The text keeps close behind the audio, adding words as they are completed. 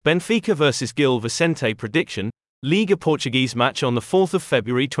Benfica vs Gil Vicente Prediction, Liga Portuguese Match on the 4th of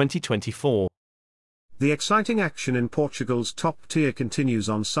February 2024. The exciting action in Portugal's top tier continues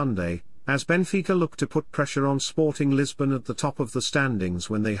on Sunday, as Benfica look to put pressure on Sporting Lisbon at the top of the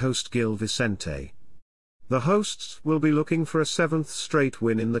standings when they host Gil Vicente. The hosts will be looking for a 7th straight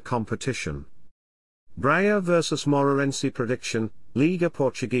win in the competition. Braga vs Moreirense Prediction, Liga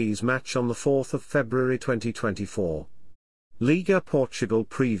Portuguese Match on the 4th of February 2024. Liga Portugal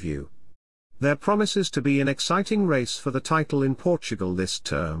Preview. There promises to be an exciting race for the title in Portugal this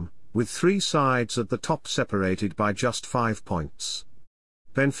term, with three sides at the top separated by just 5 points.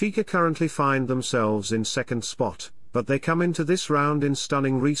 Benfica currently find themselves in second spot, but they come into this round in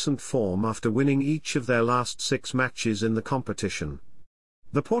stunning recent form after winning each of their last 6 matches in the competition.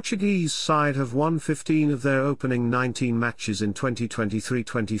 The Portuguese side have won 15 of their opening 19 matches in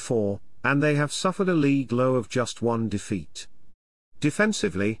 2023-24, and they have suffered a league low of just 1 defeat.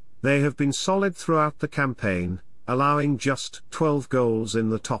 Defensively, they have been solid throughout the campaign, allowing just 12 goals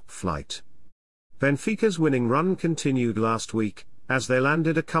in the top flight. Benfica's winning run continued last week, as they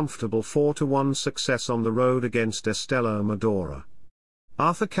landed a comfortable 4-1 success on the road against Estela Amadora.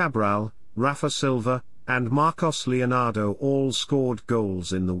 Cabral, Rafa Silva, and Marcos Leonardo all scored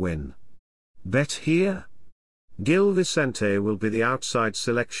goals in the win. Bet here? Gil Vicente will be the outside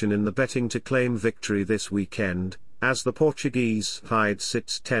selection in the betting to claim victory this weekend, as the Portuguese side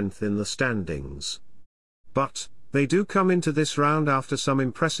sits 10th in the standings. But they do come into this round after some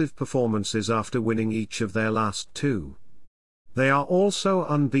impressive performances after winning each of their last 2. They are also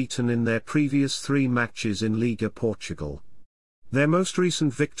unbeaten in their previous 3 matches in Liga Portugal. Their most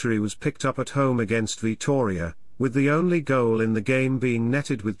recent victory was picked up at home against Vitoria, with the only goal in the game being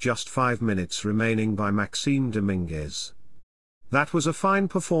netted with just 5 minutes remaining by Maxime Dominguez. That was a fine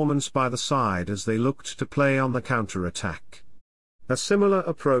performance by the side as they looked to play on the counter-attack. A similar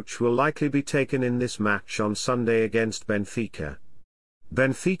approach will likely be taken in this match on Sunday against Benfica.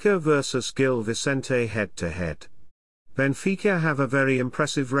 Benfica vs Gil Vicente head-to-head. Benfica have a very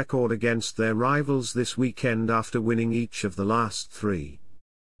impressive record against their rivals this weekend after winning each of the last 3.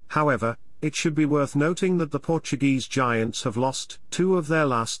 However, it should be worth noting that the Portuguese giants have lost 2 of their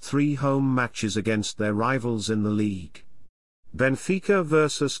last 3 home matches against their rivals in the league. Benfica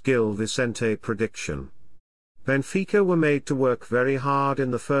vs Gil Vicente Prediction. Benfica were made to work very hard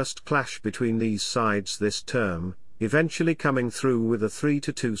in the first clash between these sides this term, eventually coming through with a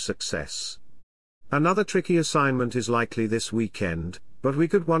 3-2 success. Another tricky assignment is likely this weekend, but we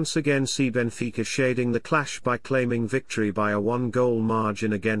could once again see Benfica shading the clash by claiming victory by a 1-goal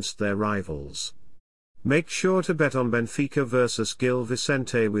margin against their rivals. Make sure to bet on Benfica vs Gil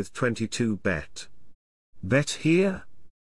Vicente with 22bet. Bet here?